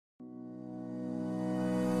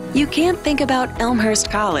You can't think about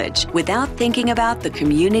Elmhurst College without thinking about the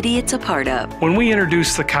community it's a part of. When we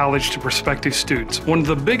introduce the college to prospective students, one of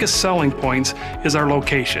the biggest selling points is our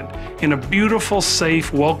location, in a beautiful,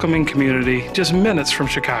 safe, welcoming community just minutes from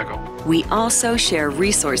Chicago. We also share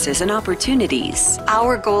resources and opportunities.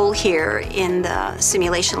 Our goal here in the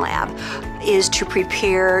simulation lab is to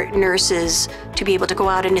prepare nurses to be able to go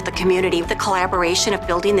out into the community. The collaboration of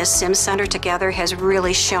building this sim center together has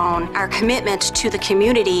really shown our commitment to the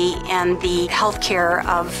community and the healthcare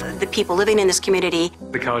of the people living in this community.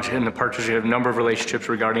 The college and the partnership have a number of relationships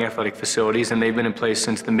regarding athletic facilities, and they've been in place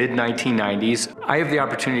since the mid-1990s. I have the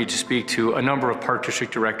opportunity to speak to a number of park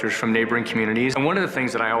district directors from neighboring communities, and one of the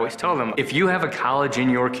things that I always tell them, if you have a college in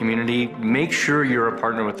your community, make sure you're a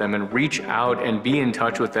partner with them and reach out and be in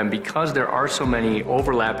touch with them, because there are so many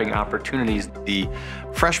overlapping opportunities. The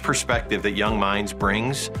fresh perspective that Young Minds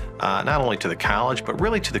brings, not only to the college, but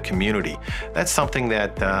really to the community. That's something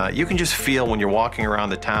that you can just feel when you're walking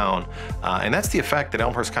around the town, and that's the effect that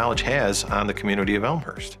Elmhurst College has on the community of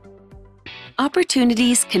Elmhurst.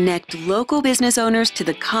 Opportunities connect local business owners to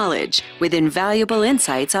the college with invaluable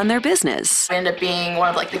insights on their business. It ended up being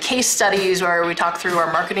one of the case studies where we talk through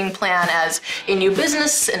our marketing plan as a new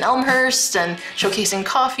business in Elmhurst and showcasing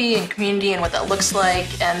coffee and community and what that looks like.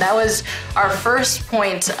 And that was our first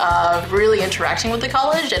point of really interacting with the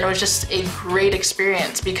college, and it was just a great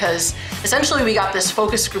experience because essentially we got this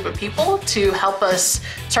focus group of people to help us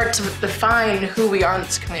start to define who we are in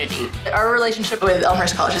this community. Our relationship with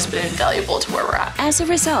Elmhurst College has been invaluable to where we're at. As a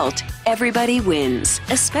result, everybody wins,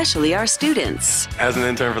 especially our students. As an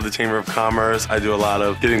intern for the Chamber of Commerce, I do a lot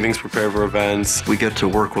of getting things prepared for events. We get to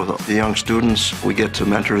work with the young students. We get to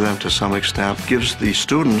mentor them to some extent. It gives the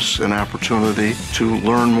students an opportunity to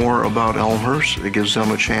learn more about Elmhurst. It gives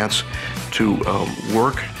them a chance to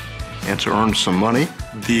work and to earn some money.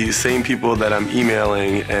 The same people that I'm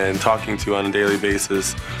emailing and talking to on a daily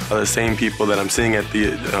basis are the same people that I'm seeing at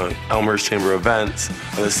the Elmhurst Chamber events,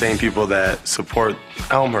 are the same people that support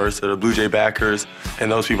Elmhurst, that are Blue Jay backers,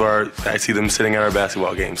 and those people I see them sitting at our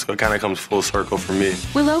basketball games, so it kind of comes full circle for me.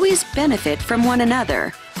 We'll always benefit from one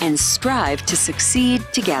another and strive to succeed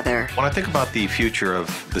together. When I think about the future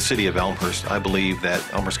of the city of Elmhurst, I believe that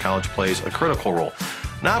Elmhurst College plays a critical role.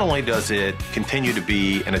 Not only does it continue to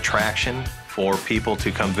be an attraction for people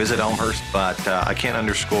to come visit Elmhurst, but I can't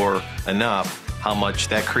underscore enough how much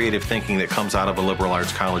that creative thinking that comes out of a liberal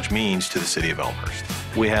arts college means to the city of Elmhurst.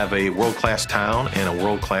 We have a world-class town and a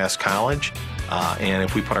world-class college, and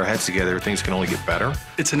if we put our heads together, things can only get better.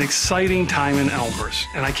 It's an exciting time in Elmhurst,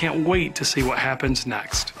 and I can't wait to see what happens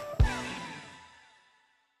next.